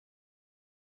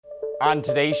On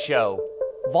today's show,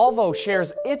 Volvo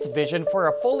shares its vision for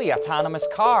a fully autonomous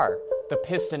car. The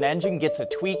piston engine gets a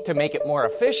tweak to make it more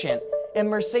efficient, and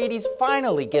Mercedes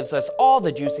finally gives us all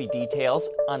the juicy details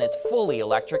on its fully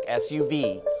electric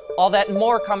SUV. All that and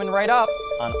more coming right up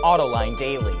on Autoline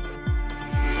Daily.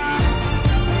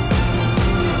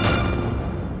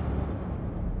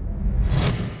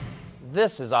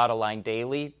 This is Autoline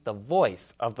Daily, the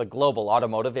voice of the global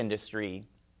automotive industry.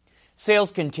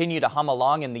 Sales continue to hum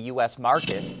along in the U.S.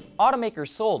 market. Automakers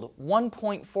sold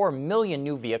 1.4 million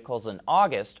new vehicles in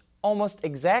August, almost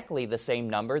exactly the same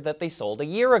number that they sold a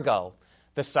year ago.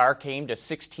 The SAAR came to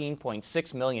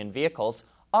 16.6 million vehicles,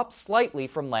 up slightly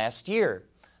from last year.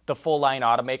 The full-line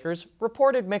automakers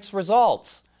reported mixed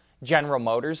results. General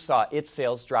Motors saw its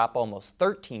sales drop almost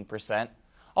 13%.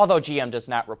 Although GM does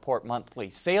not report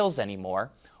monthly sales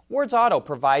anymore, Wards Auto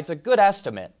provides a good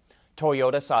estimate.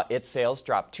 Toyota saw its sales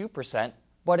drop 2%,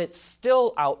 but it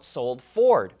still outsold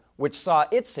Ford, which saw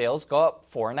its sales go up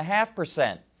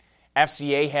 4.5%.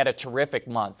 FCA had a terrific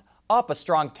month, up a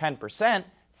strong 10%,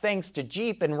 thanks to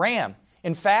Jeep and Ram.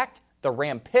 In fact, the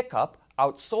Ram pickup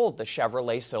outsold the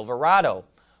Chevrolet Silverado.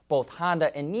 Both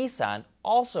Honda and Nissan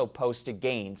also posted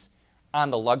gains. On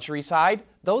the luxury side,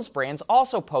 those brands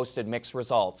also posted mixed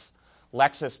results.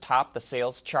 Lexus topped the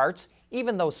sales charts,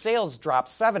 even though sales dropped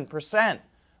 7%.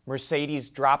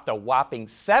 Mercedes dropped a whopping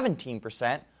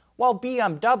 17%, while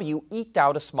BMW eked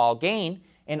out a small gain,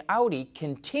 and Audi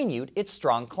continued its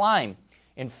strong climb.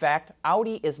 In fact,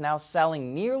 Audi is now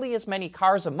selling nearly as many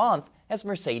cars a month as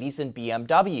Mercedes and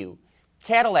BMW.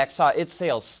 Cadillac saw its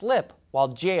sales slip, while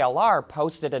JLR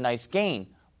posted a nice gain,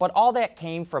 but all that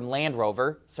came from Land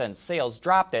Rover since sales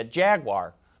dropped at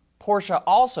Jaguar. Porsche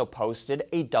also posted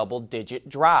a double-digit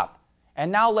drop.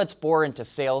 And now let's bore into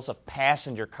sales of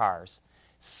passenger cars.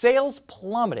 Sales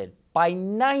plummeted by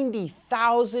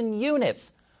 90,000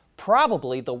 units,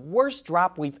 probably the worst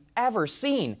drop we've ever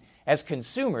seen as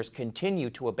consumers continue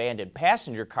to abandon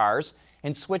passenger cars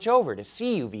and switch over to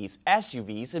CUVs,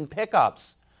 SUVs, and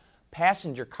pickups.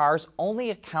 Passenger cars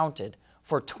only accounted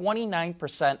for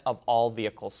 29% of all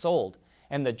vehicles sold,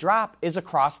 and the drop is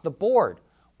across the board.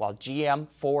 While GM,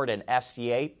 Ford, and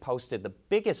FCA posted the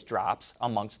biggest drops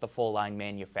amongst the full-line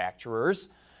manufacturers,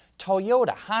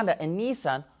 Toyota, Honda, and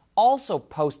Nissan also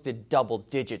posted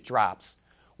double-digit drops.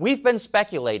 We've been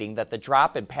speculating that the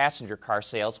drop in passenger car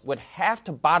sales would have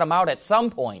to bottom out at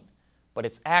some point, but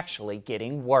it's actually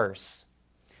getting worse.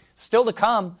 Still to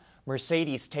come,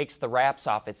 Mercedes takes the wraps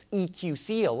off its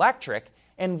EQC electric,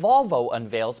 and Volvo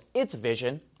unveils its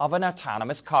vision of an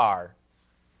autonomous car.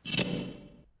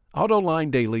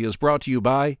 Autoline Daily is brought to you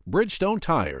by Bridgestone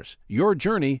Tires, your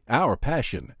journey, our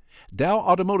passion. Dow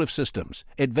Automotive Systems,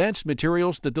 advanced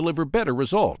materials that deliver better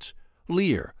results.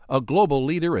 Lear, a global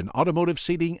leader in automotive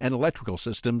seating and electrical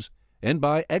systems. And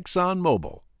by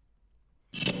ExxonMobil.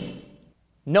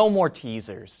 No more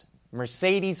teasers.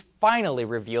 Mercedes finally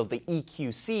revealed the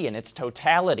EQC in its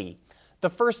totality. The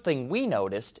first thing we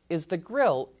noticed is the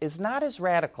grille is not as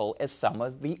radical as some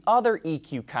of the other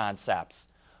EQ concepts,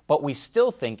 but we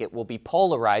still think it will be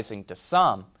polarizing to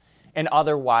some. An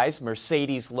otherwise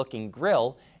Mercedes-looking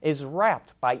grille is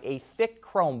wrapped by a thick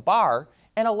chrome bar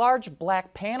and a large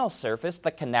black panel surface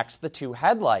that connects the two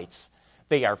headlights.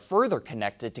 They are further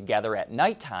connected together at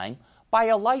nighttime by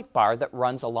a light bar that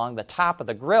runs along the top of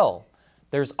the grille.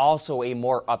 There's also a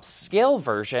more upscale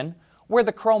version where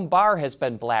the chrome bar has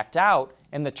been blacked out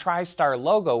and the TriStar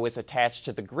logo is attached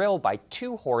to the grille by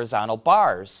two horizontal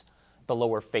bars. The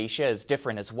lower fascia is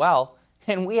different as well,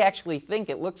 and we actually think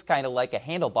it looks kind of like a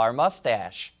handlebar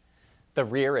mustache. The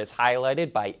rear is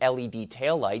highlighted by LED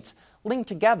taillights linked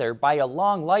together by a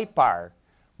long light bar.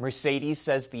 Mercedes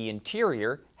says the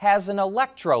interior has an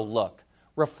electro look,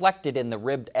 reflected in the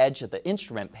ribbed edge of the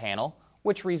instrument panel,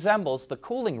 which resembles the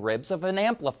cooling ribs of an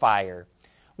amplifier.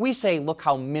 We say look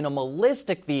how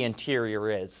minimalistic the interior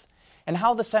is, and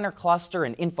how the center cluster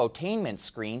and infotainment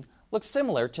screen look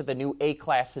similar to the new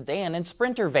A-Class sedan and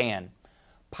Sprinter van.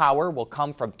 Power will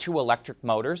come from two electric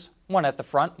motors, one at the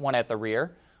front, one at the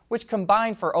rear, which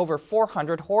combine for over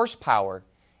 400 horsepower.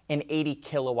 An 80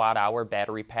 kilowatt-hour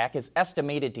battery pack is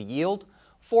estimated to yield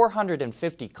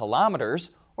 450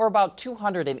 kilometers, or about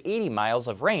 280 miles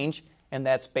of range, and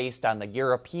that's based on the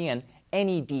European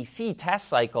NEDC test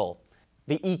cycle.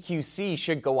 The EQC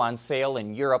should go on sale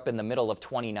in Europe in the middle of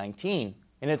 2019,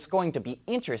 and it's going to be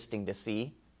interesting to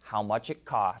see how much it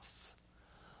costs.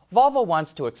 Volvo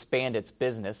wants to expand its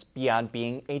business beyond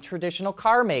being a traditional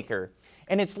car maker,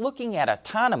 and it's looking at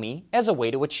autonomy as a way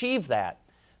to achieve that.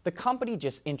 The company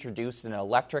just introduced an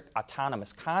electric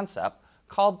autonomous concept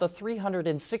called the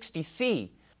 360C.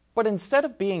 But instead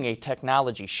of being a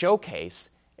technology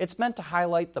showcase, it's meant to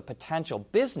highlight the potential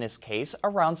business case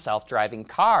around self-driving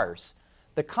cars.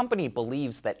 The company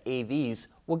believes that AVs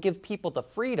will give people the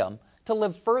freedom to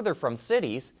live further from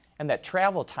cities and that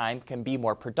travel time can be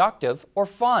more productive or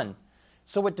fun.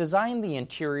 So it designed the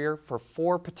interior for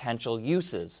 4 potential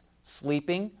uses: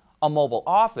 sleeping, a mobile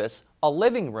office, a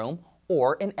living room,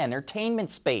 or an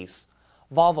entertainment space.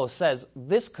 Volvo says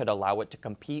this could allow it to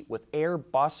compete with air,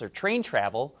 bus, or train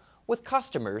travel with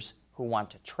customers who want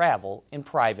to travel in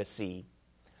privacy.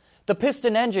 The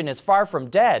piston engine is far from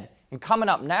dead, and coming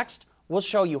up next, we'll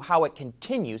show you how it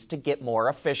continues to get more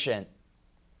efficient.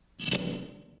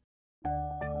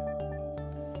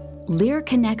 Lear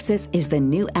Connexus is the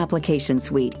new application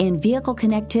suite in vehicle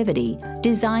connectivity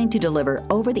designed to deliver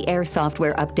over-the-air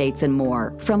software updates and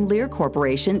more from Lear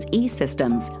Corporation's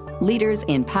E-Systems, leaders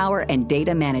in power and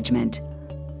data management.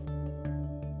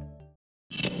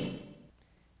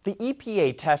 The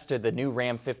EPA tested the new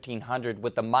Ram 1500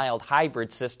 with the mild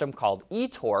hybrid system called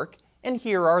eTorque, and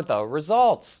here are the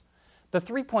results. The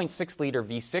 3.6-liter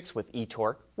V6 with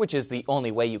eTorque, which is the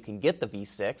only way you can get the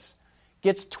V6,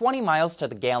 gets 20 miles to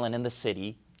the gallon in the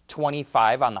city,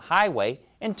 25 on the highway,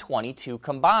 and 22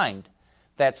 combined.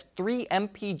 That's 3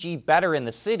 mpg better in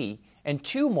the city and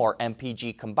 2 more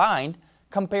mpg combined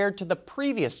compared to the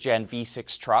previous gen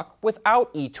V6 truck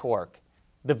without eTorque.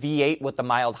 The V8 with the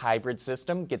mild hybrid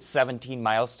system gets 17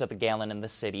 miles to the gallon in the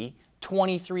city,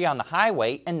 23 on the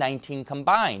highway, and 19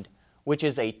 combined, which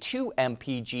is a 2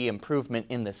 mpg improvement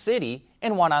in the city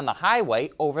and 1 on the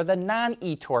highway over the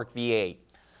non-eTorque V8.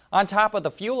 On top of the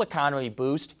fuel economy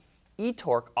boost,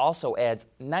 eTorque also adds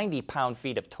 90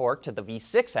 pound-feet of torque to the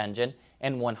V6 engine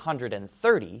and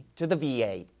 130 to the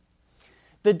V8.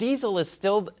 The diesel is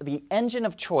still the engine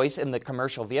of choice in the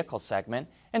commercial vehicle segment,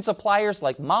 and suppliers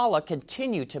like MAHLE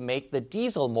continue to make the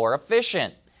diesel more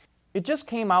efficient. It just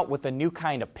came out with a new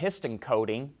kind of piston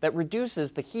coating that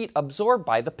reduces the heat absorbed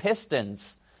by the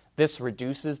pistons. This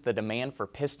reduces the demand for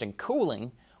piston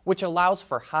cooling, which allows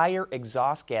for higher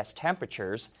exhaust gas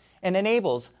temperatures and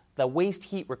enables the waste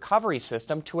heat recovery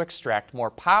system to extract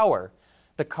more power.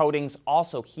 The coatings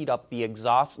also heat up the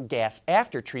exhaust gas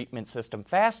after-treatment system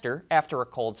faster after a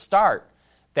cold start.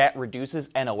 That reduces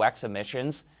NOx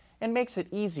emissions and makes it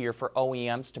easier for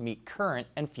OEMs to meet current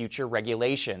and future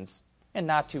regulations. And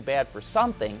not too bad for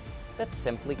something that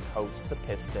simply coats the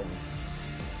pistons.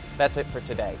 That's it for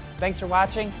today. Thanks for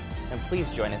watching, and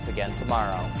please join us again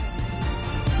tomorrow.